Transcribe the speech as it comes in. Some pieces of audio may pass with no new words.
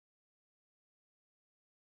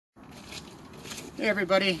Hey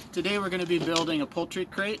everybody, today we're going to be building a poultry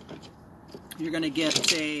crate. You're going to get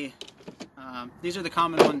these are the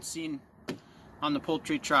common ones seen on the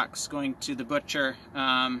poultry trucks going to the butcher.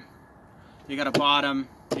 You got a bottom,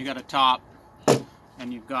 you got a top,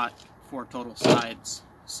 and you've got 4 total sides.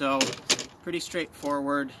 So pretty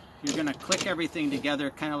straightforward. You're going to click everything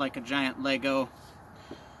together kind of like a giant Lego.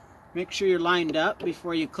 Make sure you're lined up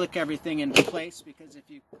before you click everything into place, because if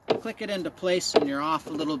you click it into place and you're off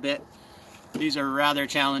a little bit, these are rather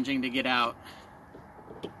challenging to get out.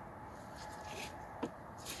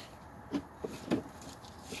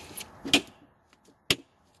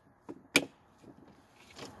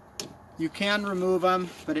 You can remove them,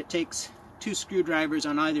 but it takes 2 screwdrivers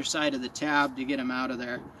on either side of the tab to get them out of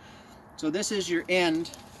there. So this is your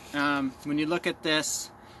end. When you look at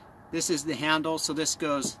this, this is the handle, so this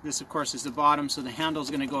of course is the bottom, so the handle is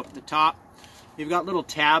going to go up at the top. You've got little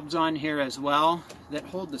tabs on here as well that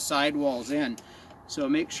hold the sidewalls in. So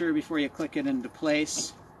make sure before you click it into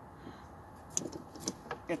place,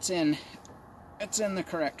 it's in the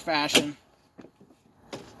correct fashion.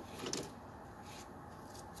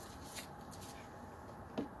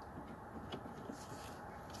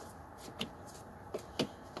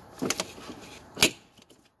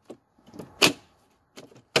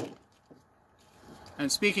 And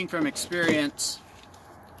speaking from experience,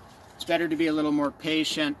 it's better to be a little more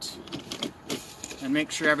patient and make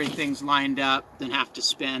sure everything's lined up than have to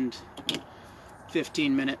spend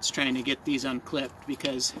 15 minutes trying to get these unclipped,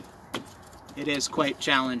 because it is quite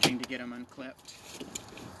challenging to get them unclipped.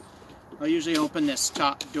 I'll usually open this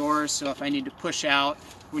top door, so if I need to push out,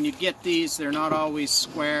 when you get these, they're not always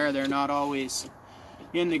square, they're not always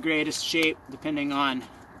in the greatest shape, depending on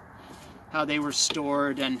how they were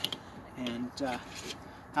stored and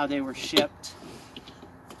how they were shipped.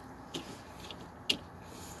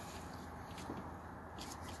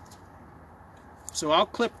 So I'll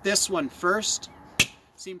clip this one first.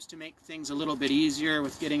 Seems to make things a little bit easier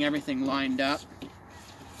with getting everything lined up.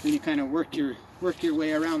 Then you kind of work your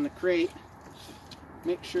way around the crate.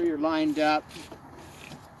 Make sure you're lined up.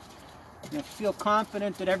 And if you feel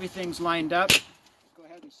confident that everything's lined up, go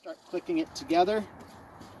ahead and start clicking it together.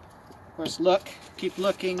 Of course, keep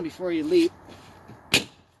looking before you leap.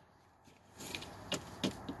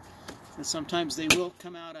 And sometimes they will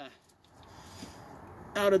come out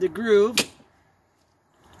of the groove.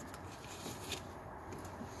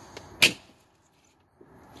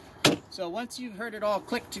 So once you've heard it all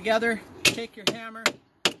click together, take your hammer,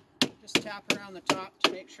 just tap around the top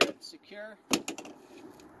to make sure it's secure.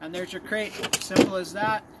 And there's your crate. Simple as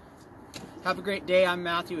that. Have a great day. I'm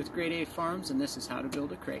Matthew with Grade A Farms, and this is how to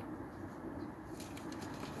build a crate.